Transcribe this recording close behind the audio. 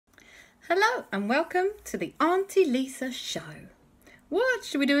Hello and welcome to the Aunty Lisa show. What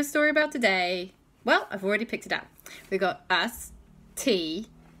should we do a story about today? Well, I've already picked it out. We've got us, T,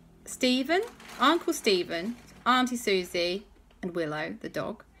 Stephen, Uncle Stephen, Auntie Suzy and Willow, the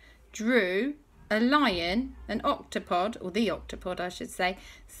dog, Drew, a lion, an octopod, or the octopod I should say,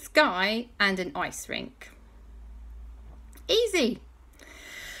 Sky and an ice rink. Easy.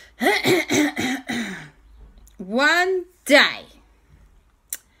 One day,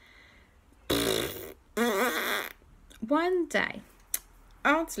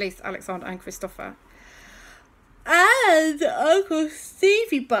 Aunty Lisa, Aleksander and Kristoffer and Uncle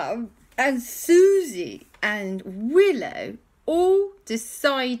Stevie Bum and Suzy and Willow all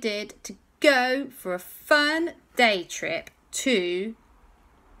decided to go for a fun day trip to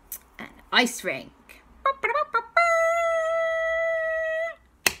an ice rink.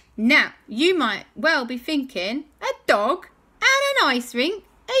 Now, you might well be thinking, a dog and an ice rink?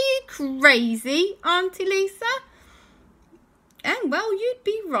 Are you crazy, Aunty Lisa? And well, you'd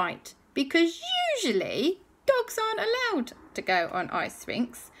be right, because usually dogs aren't allowed to go on ice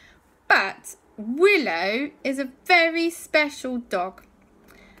rinks. But Willow is a very special dog.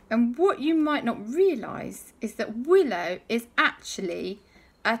 And what you might not realise is that Willow is actually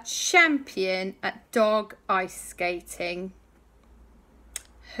a champion at dog ice skating.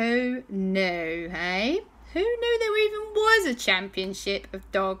 Who knew, hey? Who knew there even was a championship of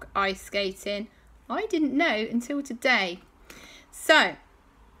dog ice skating? I didn't know until today. So,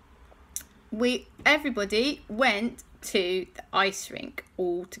 everybody went to the ice rink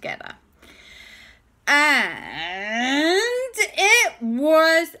all together. And it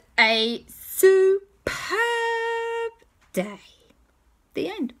was a superb day. The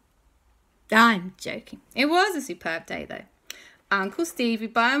end. I'm joking. It was a superb day though. Uncle Stevie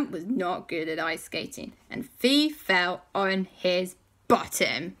Bum was not good at ice skating and he fell on his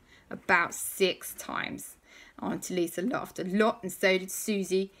bottom about 6 times. Aunty Lisa laughed a lot and so did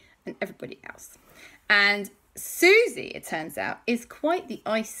Suzy and everybody else. And Suzy, it turns out, is quite the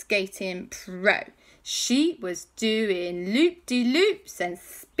ice skating pro. She was doing loop-de-loops and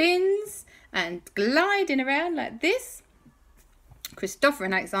spins and gliding around like this. Kristoffer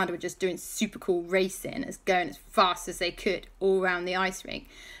and Aleksander were just doing super cool racing, going as fast as they could all around the ice rink.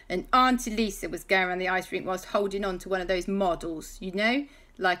 And Aunty Lisa was going around the ice rink whilst holding on to one of those models, you know,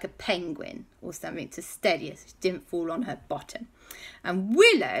 like a penguin or something to steady her so she didn't fall on her bottom. And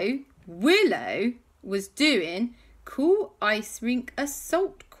Willow was doing cool ice rink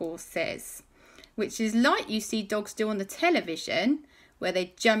assault courses, which is like you see dogs do on the television, where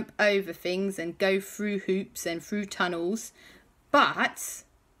they jump over things and go through hoops and through tunnels, but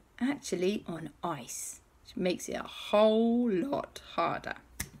actually on ice, which makes it a whole lot harder.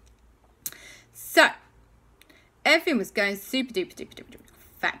 So, everything was going super duper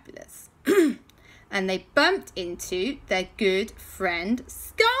fabulous. And they bumped into their good friend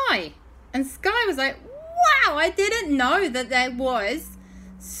Sky. And Sky was like, wow, I didn't know that there was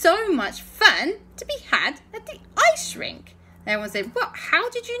so much fun to be had at the ice rink. Everyone said, what, how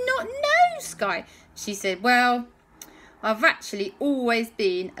did you not know, Sky? She said, well, I've actually always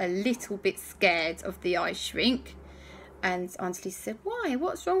been a little bit scared of the ice rink. And Aunty Lisa said, why?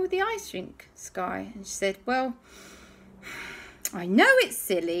 What's wrong with the ice rink, Sky? And she said, well, I know it's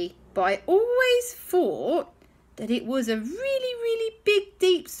silly, but I always thought that it was a really big,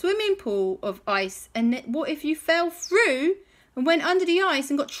 deep swimming pool of ice. And what if you fell through and went under the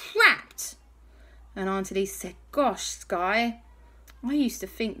ice and got trapped? And Aunty Lisa said, gosh, Sky, I used to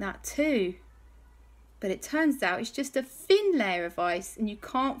think that too. But it turns out it's just a thin layer of ice and you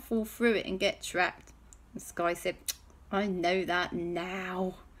can't fall through it and get trapped. And Sky said, I know that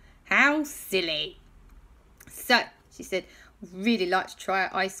now. How silly. So, she said, I'd really like to try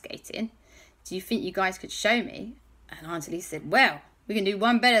out ice skating. Do you think you guys could show me? And Aunty Lisa said, well, we can do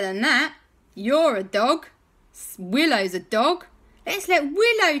one better than that. You're a dog. Willow's a dog. Let's let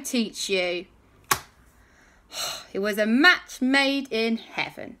Willow teach you. It was a match made in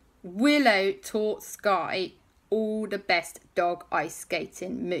heaven. Willow taught Sky all the best dog ice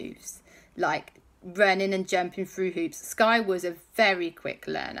skating moves, like running and jumping through hoops. Sky was a very quick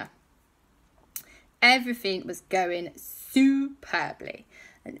learner. Everything was going superbly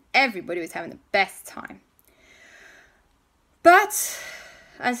and everybody was having the best time. But,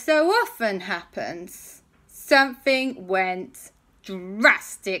 as so often happens, something went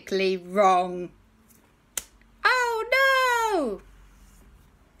drastically wrong. Oh no!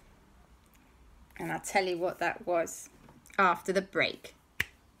 And I'll tell you what that was after the break.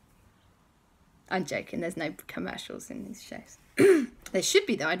 I'm joking, there's no commercials in these shows. There should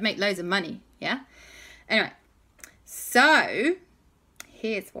be though, I'd make loads of money, yeah? Anyway, so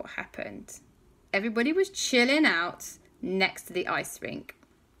here's what happened. Everybody was chilling out next to the ice rink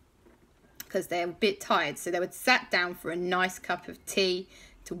because they were a bit tired. So they would sat down for a nice cup of tea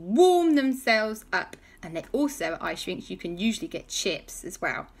to warm themselves up. And they also, at ice rinks, you can usually get chips as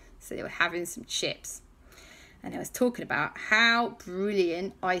well. So they were having some chips. And I was talking about how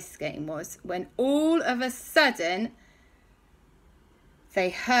brilliant ice skating was when all of a sudden they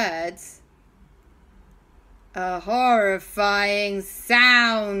heard a horrifying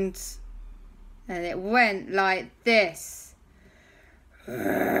sound. And it went like this.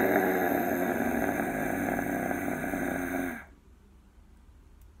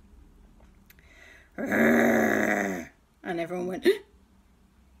 And everyone went,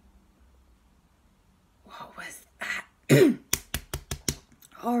 what was that?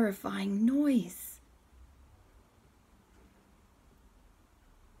 Horrifying noise.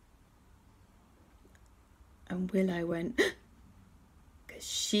 And Willow went, because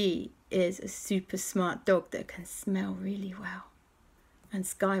she is a super smart dog that can smell really well. And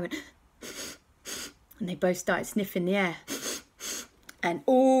Sky went, and they both started sniffing the air. And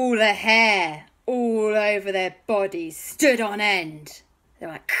all the hair all over their bodies stood on end. They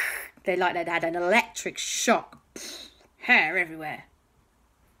were like, they'd had an electric shock. Hair everywhere.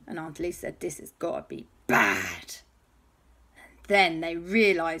 And Aunty Lisa said, this has got to be bad. And then they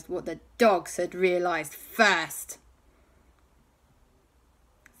realised what the dogs had realised first.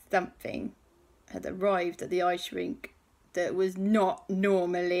 Something had arrived at the ice rink that was not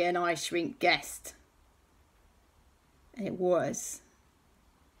normally an ice rink guest. And it was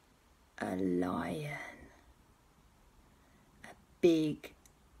a lion. A big,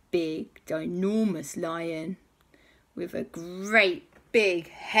 ginormous lion with a great big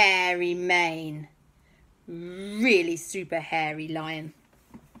hairy mane. Really super hairy lion.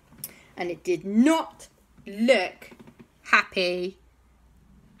 And it did not look happy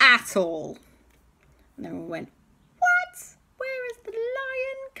at all. And everyone went, what? Where has the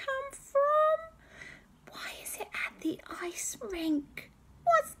lion come from? Why is it at the ice rink?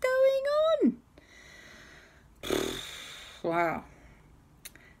 What's going on? Wow.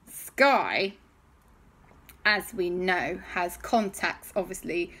 Sky, as we know, has contacts,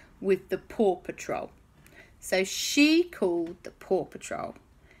 obviously, with the Paw Patrol. So she called the Paw Patrol.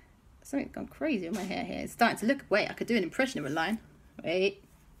 Something's gone crazy with my hair here. It's starting to look... Wait, I could do an impression of a lion. Wait.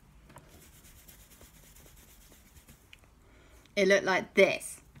 It looked like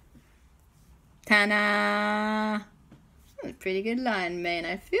this. Ta-da! That's a pretty good lion mane,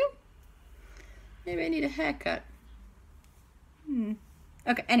 I feel. Maybe I need a haircut.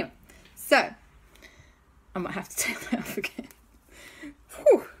 Okay, anyway. So, I might have to take that off again.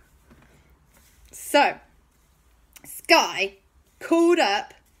 Whew. So, Sky called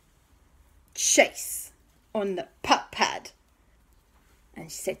up Chase on the pup pad.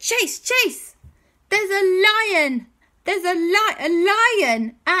 And she said, Chase, there's a lion. There's a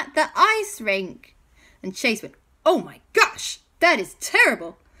lion at the ice rink. And Chase went, oh my gosh, that is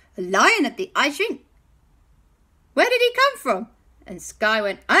terrible. A lion at the ice rink? Where did he come from? And Sky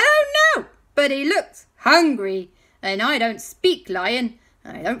went, I don't know, but he looked hungry. And I don't speak lion.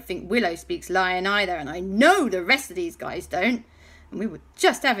 And I don't think Willow speaks lion either. And I know the rest of these guys don't. And we were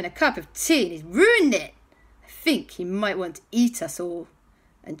just having a cup of tea and he's ruined it. I think he might want to eat us all.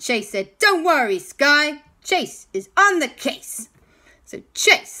 And Chase said, don't worry, Sky. Chase is on the case. So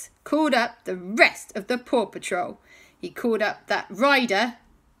Chase called up the rest of the Paw Patrol. He called up that rider,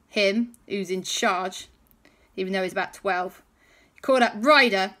 him, who's in charge, even though he's about 12. He called up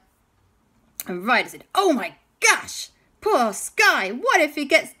Ryder, and Ryder said, oh my gosh, poor Sky, what if he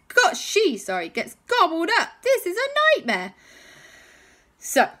gets gobbled up? This is a nightmare.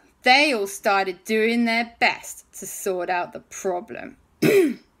 So they all started doing their best to sort out the problem.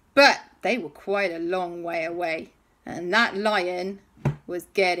 But they were quite a long way away, and that lion was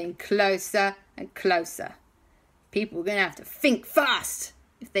getting closer and closer. People were going to have to think fast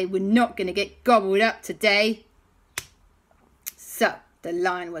if they were not going to get gobbled up today. So the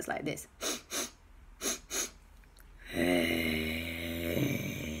lion was like this. And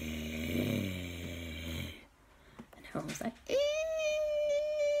everyone was like, eee.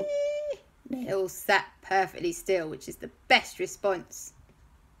 They all sat perfectly still, which is the best response.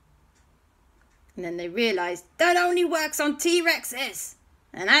 And then they realised that only works on T-Rexes.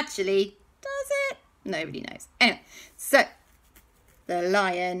 And actually, does it? Nobody knows. Anyway, so the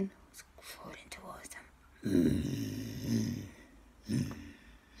lion was crawling towards them.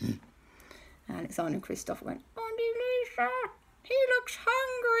 Aleksander and Kristoffer went, Aunty Lisa, he looks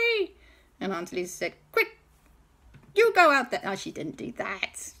hungry. And Aunty Lisa said, quick, you go out there. Oh, she didn't do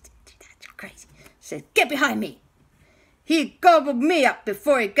that. You're crazy. She said, get behind me. He gobbled me up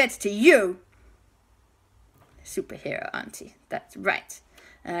before he gets to you. Superhero, Auntie. That's right.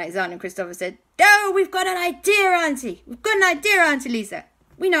 Aleksander and Kristoffer said, "Oh, we've got an idea, Auntie. We've got an idea, Auntie Lisa.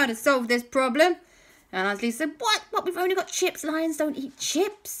 We know how to solve this problem." And Auntie Lisa said, What? We've only got chips. Lions don't eat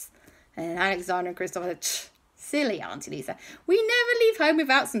chips. And Aleksander and Kristoffer said, "Silly, Auntie Lisa. We never leave home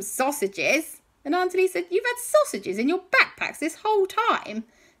without some sausages." And Auntie Lisa said, "You've had sausages in your backpacks this whole time."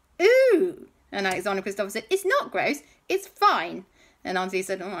 Ooh. And Aleksander and Kristoffer said, "It's not gross. It's fine." And Auntie Lisa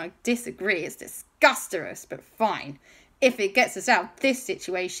said, "Oh, I disagree. It's disgusting, but fine. If it gets us out of this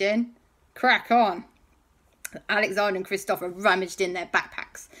situation, crack on." Aleksander and Kristoffer rummaged in their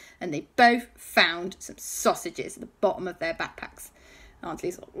backpacks and they both found some sausages at the bottom of their backpacks. Auntie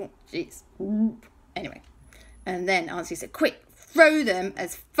Lisa, oh, jeez. Anyway, and then Auntie said, "Quick, throw them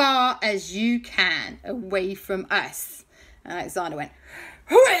as far as you can away from us." And Aleksander went,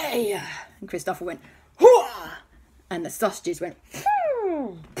 "Hooray!" And Kristoffer went, "Hooah!" And the sausages went,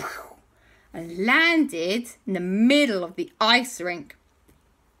 "Phew!" And landed in the middle of the ice rink.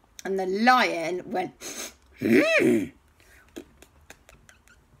 And the lion went, "Nom,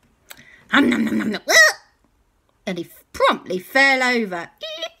 nom, nom, nom, nom." And he promptly fell over.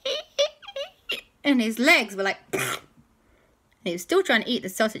 And his legs were like, and he was still trying to eat the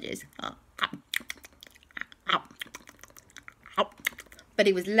sausages. But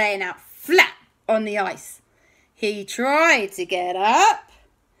he was laying out flat on the ice. He tried to get up.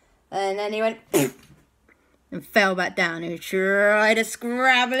 And then he went and fell back down. He tried to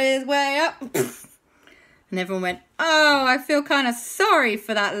scrabble his way up. And everyone went, "Oh, I feel kind of sorry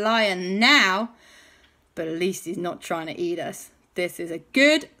for that lion now. But at least he's not trying to eat us. This is a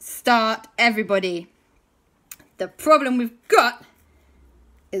good start, everybody. The problem we've got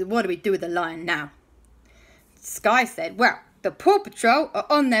is what do we do with the lion now?" Sky said, "Well, the Paw Patrol are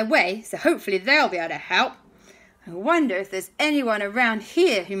on their way, so hopefully they'll be able to help. I wonder if there's anyone around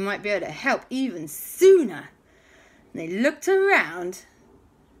here who might be able to help even sooner." And they looked around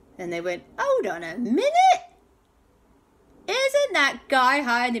and they went, "Hold on a minute. Isn't that guy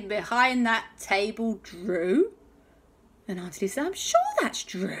hiding behind that table Drew?" And Auntie Lisa said, "I'm sure that's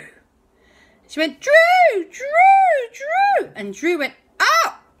Drew." She went, "Drew, Drew, Drew." And Drew went,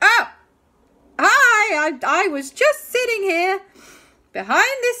 "Oh, hi, I was just sitting here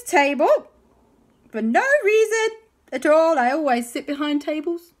behind this table for no reason at all. I always sit behind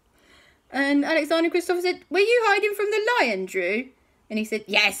tables." And Aleksander and Kristoffer said, "Were you hiding from the lion, Drew?" And he said,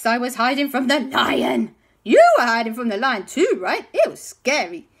 "Yes, I was hiding from the lion. You were hiding from the lion too, right? It was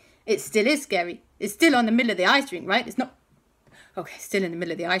scary. It still is scary. It's still on the middle of the ice rink, right? It's not... Okay, still in the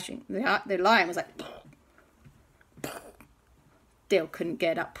middle of the ice rink." The lion was like... Still couldn't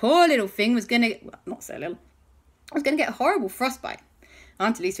get up. Poor little thing was going to... Well, not so little. I was going to get a horrible frostbite.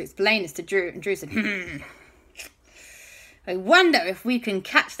 Auntie Lisa explained this to Drew, and Drew said, "I wonder if we can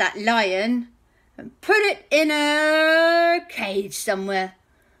catch that lion and put it in a cage somewhere.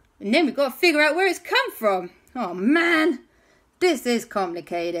 And then we've got to figure out where it's come from. Oh, man, this is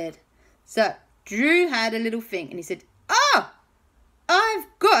complicated." So Drew had a little thing, and he said, "Oh, I've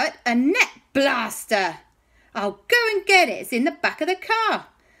got a net blaster. I'll go and get it. It's in the back of the car."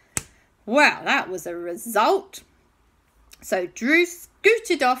 Well, that was a result. So Drew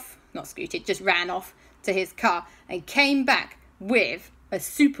just ran off to his car and came back with a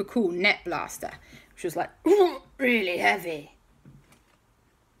super cool net blaster, which was like really heavy.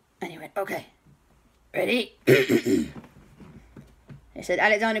 And he went, "Okay, ready?" He said,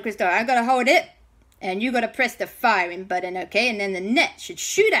 "Aleksander, Kristoffer, I've got to hold it, and you got to press the firing button, okay? And then the net should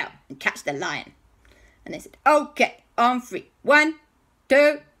shoot out and catch the lion." And they said, "Okay, on 3. 1,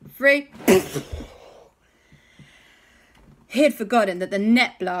 2, 3. He had forgotten that the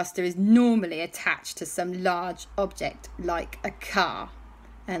net blaster is normally attached to some large object like a car.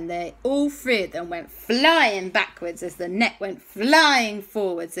 And all 3 of them went flying backwards as the net went flying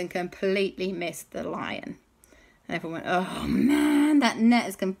forwards and completely missed the lion. And everyone went, "Oh man, that net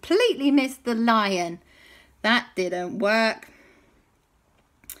has completely missed the lion. That didn't work."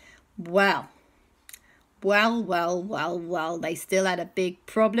 Well, they still had a big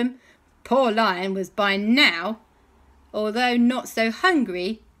problem. Poor lion was by now, although not so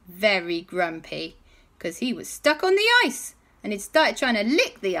hungry, very grumpy, because he was stuck on the ice and he'd started trying to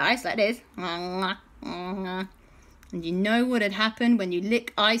lick the ice like this. And you know what had happened when you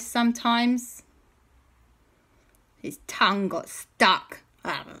lick ice sometimes? His tongue got stuck.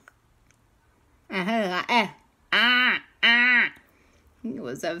 He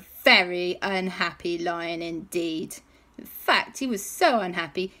was a very unhappy lion indeed. In fact, he was so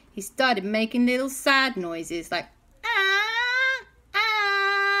unhappy, he started making little sad noises like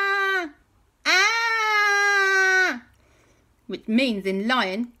which means in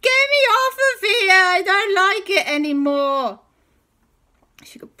lion, get me off of here, I don't like it anymore.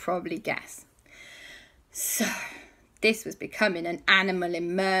 She could probably guess. So, this was becoming an animal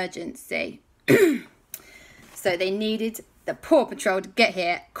emergency. So they needed the Paw Patrol to get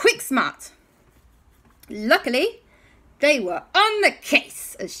here quick smart. Luckily, they were on the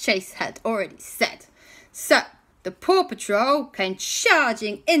case, as Chase had already said. So, the Paw Patrol came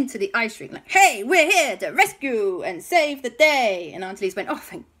charging into the ice rink like, hey, we're here to rescue and save the day. And Aunty Lisa went, oh,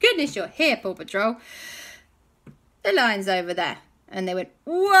 thank goodness you're here, Paw Patrol. The lion's over there. And they went,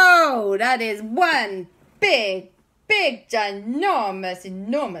 whoa, that is one big, ginormous,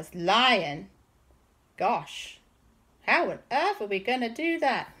 enormous lion. Gosh, how on earth are we going to do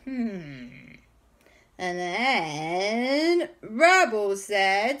that? And then Rubble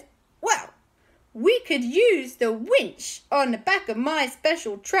said, well, we could use the winch on the back of my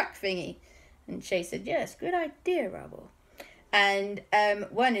special truck thingy. And Chase said, yes, good idea, Rubble. And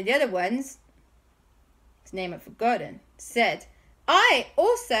one of the other ones, his name I've forgotten, said, I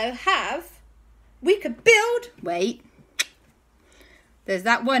also have, we could build, wait, there's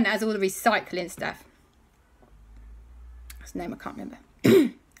that one that has all the recycling stuff. His name I can't remember.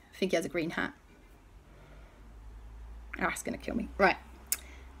 I think he has a green hat. Oh, it's going to kill me. Right.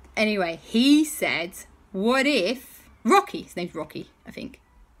 Anyway, he said, what if, Rocky, his name's Rocky, I think.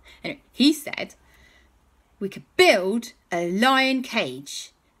 Anyway, he said, we could build a lion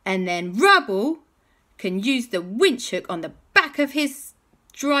cage and then Rubble can use the winch hook on the back of his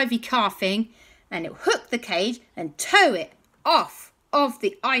drivey car thing and it'll hook the cage and tow it off of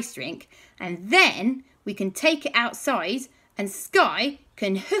the ice rink and then we can take it outside and Sky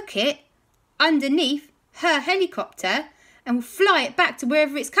can hook it underneath her helicopter and we'll fly it back to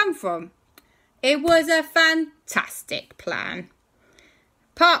wherever it's come from. It was a fantastic plan.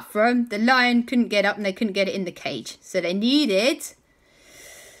 Apart from the lion couldn't get up and they couldn't get it in the cage. So they needed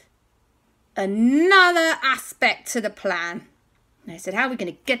another aspect to the plan. And they said, how are we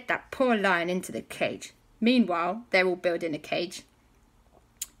going to get that poor lion into the cage? Meanwhile, they're all building a cage.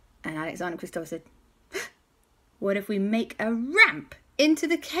 And Aleksander and Kristoffer said, what if we make a ramp into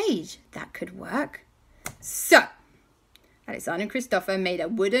the cage? That could work. So, Aleksander and Kristoffer made a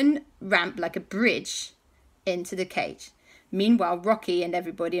wooden ramp like a bridge into the cage. Meanwhile, Rocky and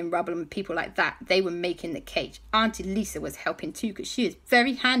everybody and Rubble and people like that, they were making the cage. Aunty Lisa was helping too because she is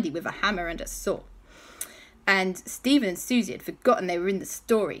very handy with a hammer and a saw. And Stephen and Suzy had forgotten they were in the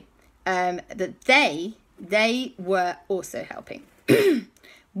story. That they were also helping.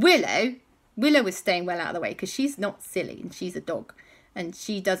 Willow was staying well out of the way because she's not silly and she's a dog. And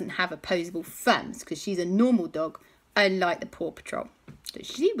she doesn't have opposable thumbs because she's a normal dog, unlike the Paw Patrol. So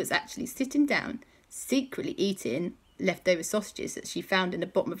she was actually sitting down, secretly eating leftover sausages that she found in the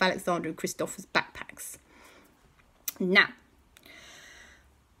bottom of Aleksander and Kristoffer's backpacks. Now,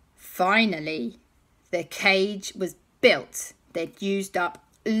 finally, the cage was built. They'd used up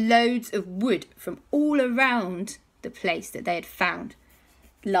loads of wood from all around the place that they had found,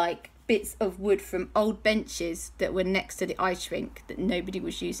 like bits of wood from old benches that were next to the ice rink that nobody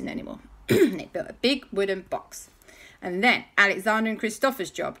was using anymore. They built a big wooden box. And then Aleksander and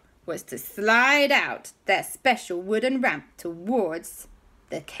Kristoffer's job was to slide out their special wooden ramp towards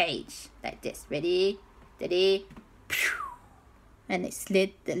the cage. Like this. Ready? Steady. And they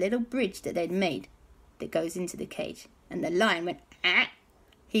slid the little bridge that they'd made that goes into the cage. And the lion went, ah.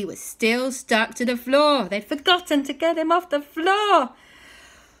 He was still stuck to the floor. They'd forgotten to get him off the floor.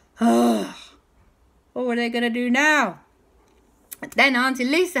 Oh, what were they going to do now? But then Aunty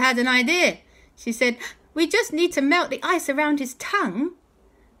Lisa had an idea. She said, we just need to melt the ice around his tongue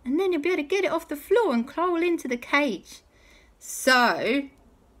and then he'll be able to get it off the floor and crawl into the cage. So,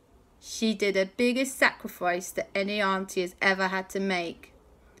 she did the biggest sacrifice that any auntie has ever had to make.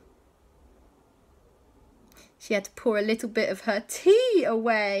 She had to pour a little bit of her tea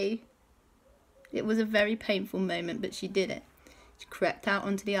away. It was a very painful moment, but she did it. She crept out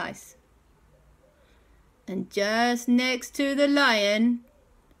onto the ice. And just next to the lion,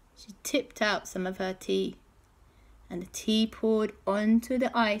 she tipped out some of her tea. And the tea poured onto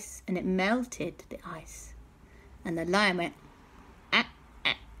the ice and it melted the ice. And the lion went, ah,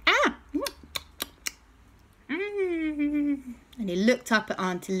 ah, ah. And he looked up at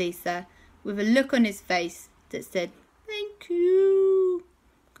Aunty Lisa with a look on his face that said, thank you.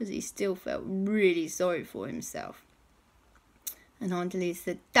 Because he still felt really sorry for himself. And Aunty Lisa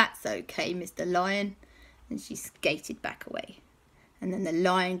said, that's okay, Mr. Lion. And she skated back away. And then the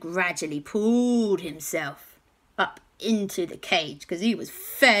lion gradually pulled himself up into the cage because he was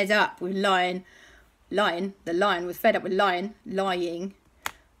fed up with the lion was fed up with lying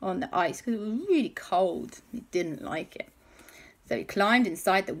on the ice because it was really cold. He didn't like it. So he climbed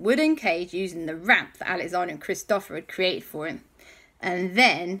inside the wooden cage using the ramp that Aleksander and Kristoffer had created for him. And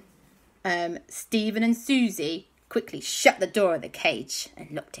then Stephen and Suzy quickly shut the door of the cage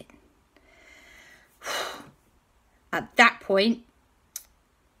and locked it. At that point,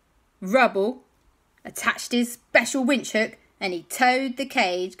 Rubble attached his special winch hook and he towed the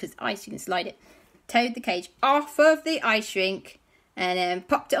cage, because ice, you can slide it, towed the cage off of the ice rink and then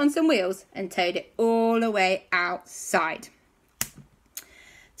popped it on some wheels and towed it all the way outside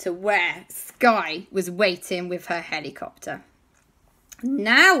to where Skye was waiting with her helicopter.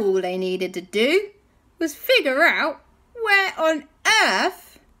 Now all they needed to do was figure out where on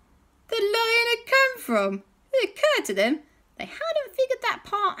earth the lion had come from. It occurred to them they hadn't figured that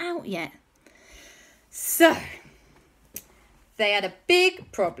part out yet. So, they had a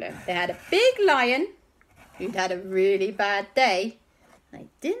big problem. They had a big lion who'd had a really bad day. They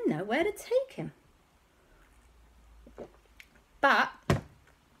didn't know where to take him. But,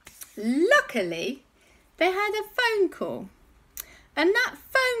 luckily, they had a phone call. And that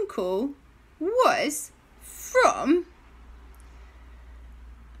phone call was from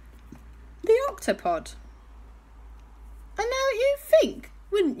the octopod. And now you think,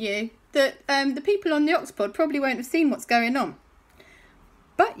 wouldn't you, that the people on the octopod probably won't have seen what's going on.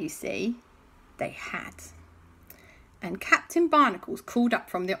 But you see, they had. And Captain Barnacles called up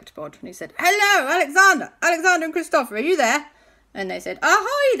from the octopod and he said, "Hello, Aleksander and Kristoffer, are you there?" And they said,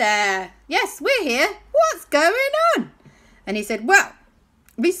 "Ahoy there. Yes, we're here. What's going on?" And he said, "Well,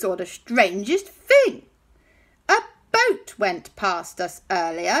 we saw the strangest thing. A boat went past us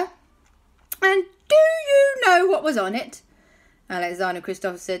earlier. And do you know what was on it?" Aleksander and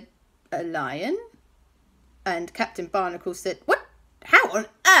Kristoffer said, "A lion." And Captain Barnacles said, "What? How on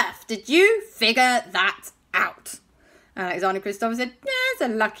earth did you figure that out?" Aleksander and Kristoffer said, "Yeah, it's a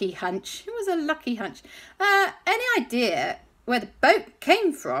lucky hunch. It was a lucky hunch. Any idea where the boat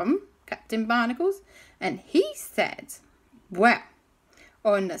came from?" Captain Barnacles. And he said, "Well,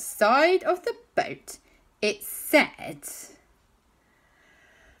 on the side of the boat, it said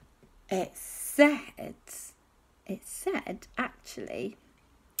actually,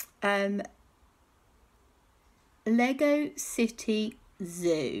 Lego City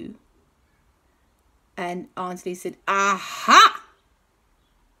Zoo." And Aunty Lisa said, "Aha!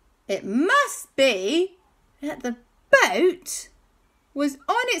 It must be that the boat was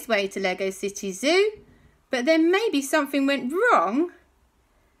on its way to Lego City Zoo, but then maybe something went wrong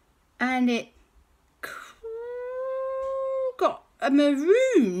and it got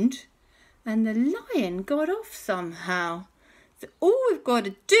marooned and the lion got off somehow. So all we've got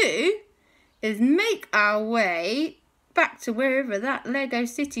to do is make our way back to wherever that Lego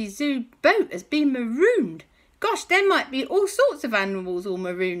City Zoo boat has been marooned. Gosh, there might be all sorts of animals all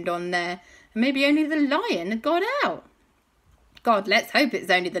marooned on there. And maybe only the lion had got out. God, let's hope it's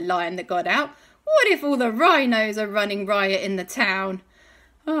only the lion that got out. What if all the rhinos are running riot in the town?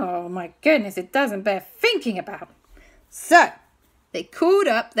 Oh my goodness, it doesn't bear thinking about. So, they called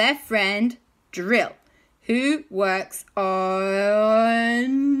up their friend Drill, who works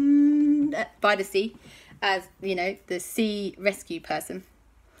on by the sea as, you know, the sea rescue person.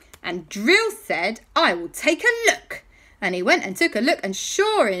 And Drill said, "I will take a look." And he went and took a look, and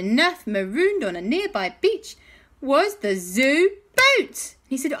sure enough, marooned on a nearby beach was the zoo boat.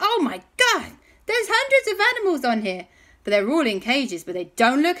 He said, "Oh my God, there's hundreds of animals on here, but they're all in cages, but they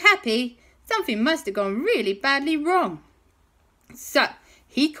don't look happy. Something must have gone really badly wrong." So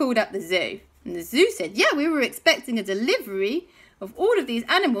he called up the zoo, and the zoo said, "Yeah, we were expecting a delivery of all of these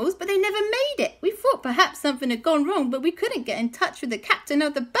animals, but they never made it. We thought perhaps something had gone wrong, but we couldn't get in touch with the captain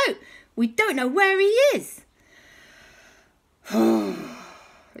of the boat. We don't know where he is."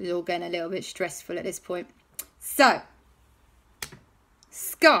 It's all getting a little bit stressful at this point. So,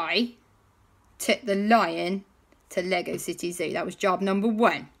 Skye took the lion to Lego City Zoo. That was job number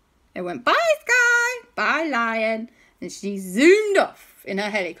 1. They went, "Bye, Skye. Bye, lion." And she zoomed off in her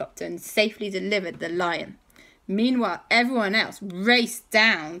helicopter and safely delivered the lion. Meanwhile, everyone else raced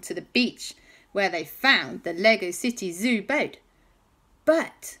down to the beach where they found the Lego City Zoo boat.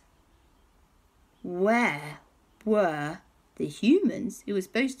 But where were the humans who were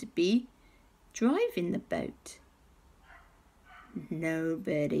supposed to be driving the boat?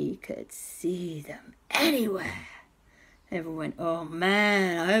 Nobody could see them anywhere. Everyone went, "Oh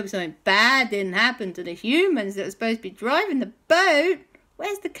man, I hope something bad didn't happen to the humans that were supposed to be driving the boat.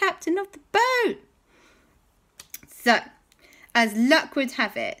 Where's the captain of the boat?" So, as luck would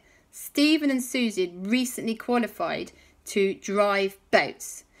have it, Stephen and Suzy had recently qualified to drive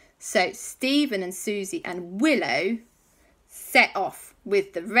boats. So Stephen and Suzy and Willow set off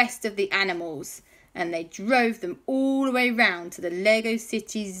with the rest of the animals and they drove them all the way round to the Lego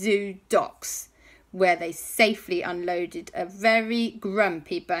City Zoo docks, where they safely unloaded a very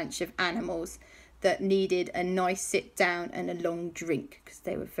grumpy bunch of animals that needed a nice sit down and a long drink because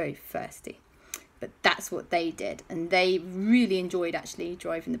they were very thirsty. But that's what they did, and they really enjoyed actually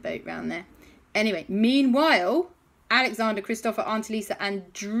driving the boat round there. Anyway, meanwhile, Aleksander, Kristoffer, Aunty Lisa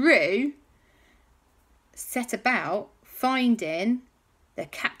and Drew set about finding the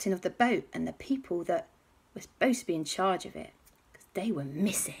captain of the boat and the people that were supposed to be in charge of it, because they were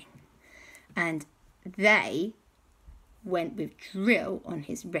missing. And they went with Drill on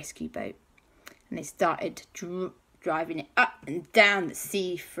his rescue boat, and they started driving it up and down the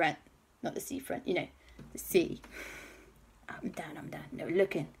seafront. Not the seafront, you know, the sea. Up and down, they were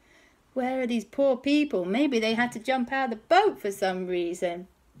looking. Where are these poor people? Maybe they had to jump out of the boat for some reason.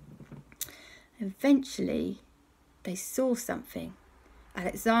 Eventually, they saw something.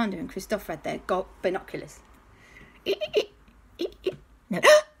 Aleksander and Kristoffer had their binoculars. No. Look.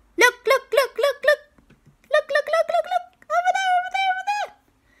 Look. Over there.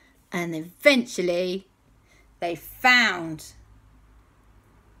 And eventually, they found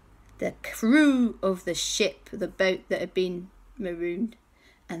the crew of the ship, the boat that had been marooned.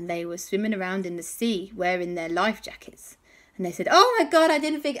 And they were swimming around in the sea wearing their life jackets. And they said, oh my God, I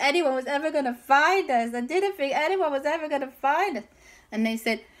didn't think anyone was ever going to find us. And they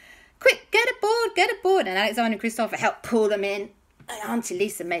said, quick, get aboard. And Aleksander and Kristoffer helped pull them in. And Aunty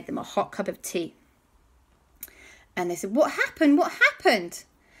Lisa made them a hot cup of tea. And they said, what happened?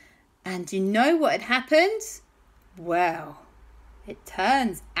 And you know what had happened? Well, it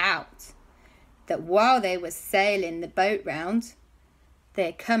turns out that while they were sailing the boat round, they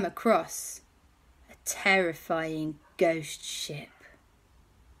had come across a terrifying ghost ship.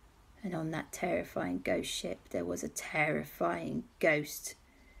 And on that terrifying ghost ship, there was a terrifying ghost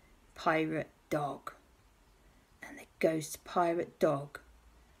pirate dog. And the ghost pirate dog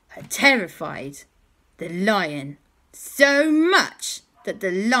had terrified the lion so much that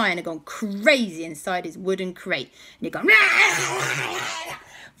the lion had gone crazy inside his wooden crate. And he'd gone,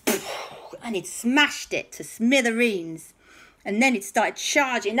 and he'd smashed it to smithereens. And then it started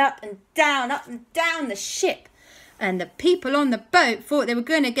charging up and down the ship. And the people on the boat thought they were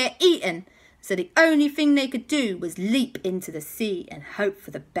going to get eaten. So the only thing they could do was leap into the sea and hope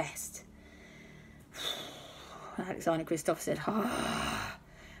for the best. Aleksander and Kristoffer said,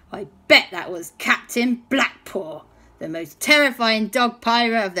 I bet that was Captain Blackpaw, the most terrifying dog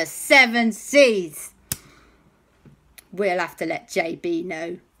pirate of the 7 seas. We'll have to let JB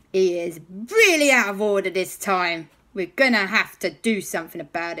know. He is really out of order this time. We're going to have to do something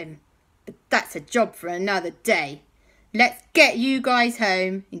about him. But that's a job for another day. Let's get you guys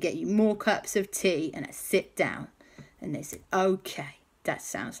home and get you more cups of tea and a sit down. And they said, okay, that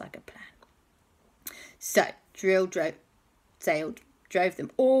sounds like a plan. So Drill drove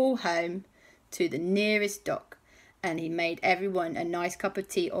them all home to the nearest dock. And he made everyone a nice cup of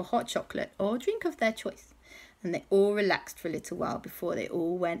tea or hot chocolate or a drink of their choice. And they all relaxed for a little while before they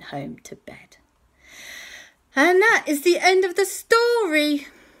all went home to bed. And that is the end of the story.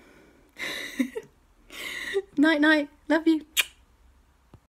 Night, night. Love you.